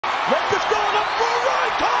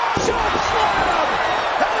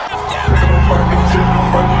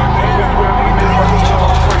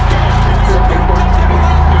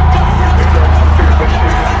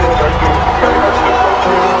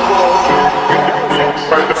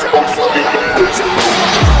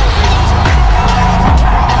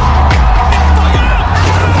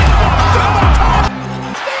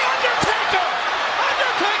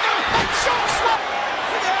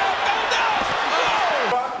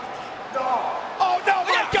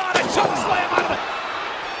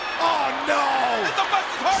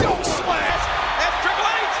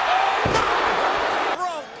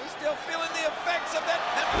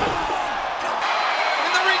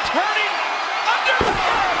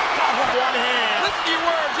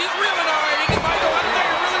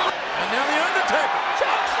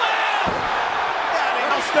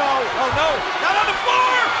Oh no, not on the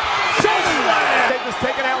floor! Chokeslam! Taker's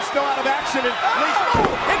taking Al Snow out of action and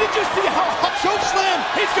and did you see how Chokeslam?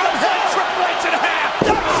 He's gonna head Triple H in half!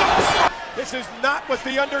 This is not what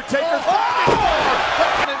the Undertaker thought.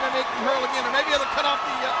 Maybe they make him hurl again, or maybe it'll cut off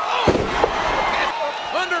the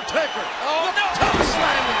Undertaker! Oh no!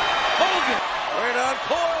 Chokeslam! Hogan! Right on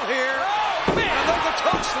coil here. Oh man! Another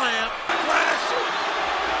chokeslam! Flash!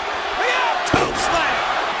 Chokeslam!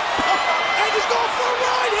 And he's going for a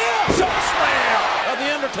ride here! Chokeslam! Of the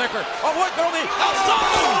Undertaker. Oh, what? They're on the outside!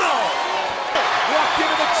 Oh, no! Walked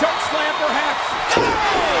into the chokeslam, perhaps.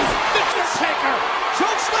 The Undertaker!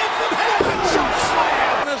 Chokeslam from heaven!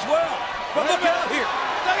 Chokeslam! As well. But look out here.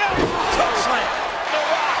 Chokeslam!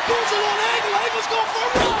 There's a little angle. Angle's going for a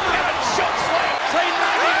ride! And a chokeslam! Say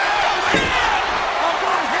 90.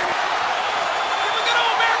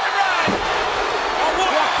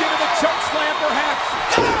 Chokeslam, perhaps.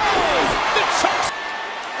 The chokes.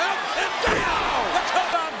 Up and down. The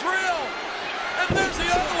touchdown drill. And there's the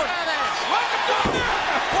other one. Welcome to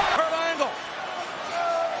America. Kurt Angle.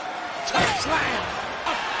 Chokeslam.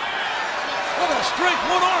 What a straight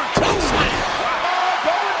one arm. Chokeslam.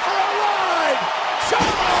 Going for a ride.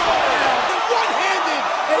 Chokeslam. One-handed.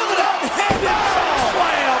 One-handed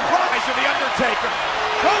chokeslam. Rise of the Undertaker.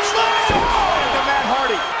 Chokeslam. To Matt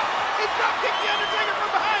Hardy. He drop-kicked the Undertaker from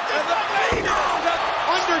behind.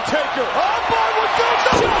 Undertaker. Oh boy, what goes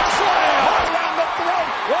up? Chokeslam. Around the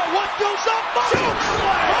throat. Well, what goes up?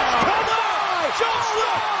 Chokeslam. What's coming?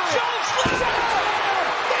 Chokeslam. Chokeslam.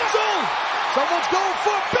 Diesel. Someone's going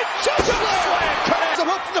for a big chokeslam. Cut a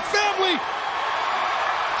hook from the family.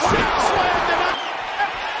 Chokeslam.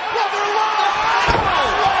 Brother alive.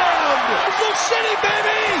 Chokeslam. Diesel City,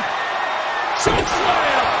 baby.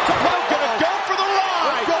 Chokeslam. Gonna go for the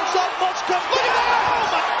ride. What goes up must come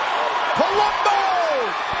down. Colombo!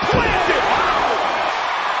 Planted!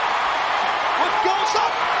 What goes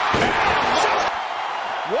up?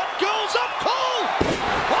 What goes up? Cole!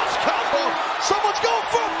 What's coming? Someone's going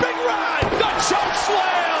for a big ride! The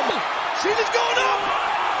chokeslam! Cena's going up!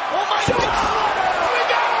 Oh my God! Here we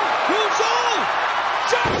go! Who's on?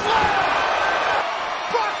 Chokeslam!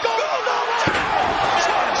 Brock goes up!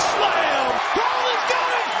 Chokeslam! Cole has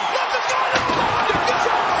got him! Nothing's going on!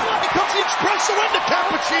 Chokeslam! Here comes the Express Surrender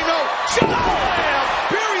Cappuccino! Chokeslam!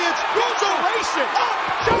 Periods! Rosa racing!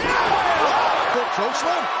 Chokeslam!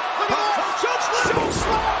 Look at that! Chokeslam!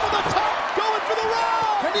 Chokeslam for the top! Going for the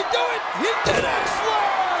round! Can he do it? He did it!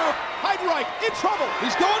 Slam! Heidenreich in trouble!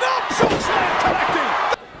 He's going up! Chokeslam connecting!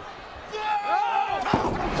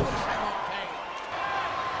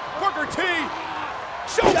 Booker T!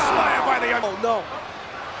 Chokeslam by the... Oh no!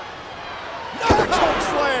 Another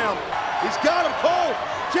chokeslam! He's got him, Cole!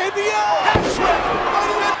 JBL! Head trap!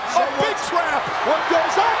 A big trap! What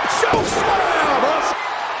goes up? Chokeslam!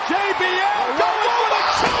 JBL going for the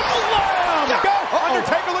chokeslam! Go!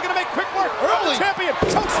 Undertaker looking to make quick work. Early champion.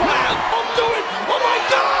 Chokeslam! I'll do it! Oh my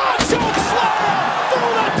God! Chokeslam!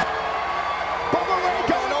 Through the... Bubba Ray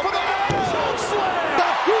going for the... Chokeslam!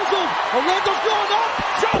 Got Googled! Orlando's going up!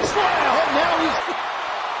 Chokeslam! And now he's...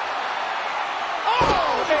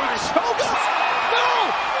 Oh! A chokeslam! No!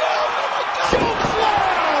 No! Oh my God!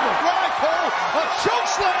 Chokeslam! Right, Cole! A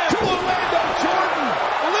chokeslam to Orlando Jordan!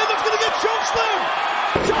 Orlando's gonna get chokeslam!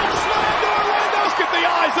 Chokeslam to Orlando! Look at the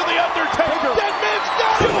eyes of the Undertaker! Dead man's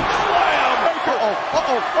down! Chokeslam! A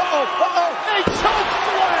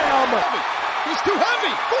chokeslam! He's too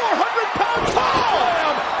heavy! 400-pound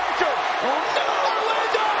chokeslam! Oh no!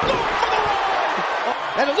 Orlando going for the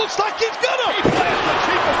ride! And it looks like he's good!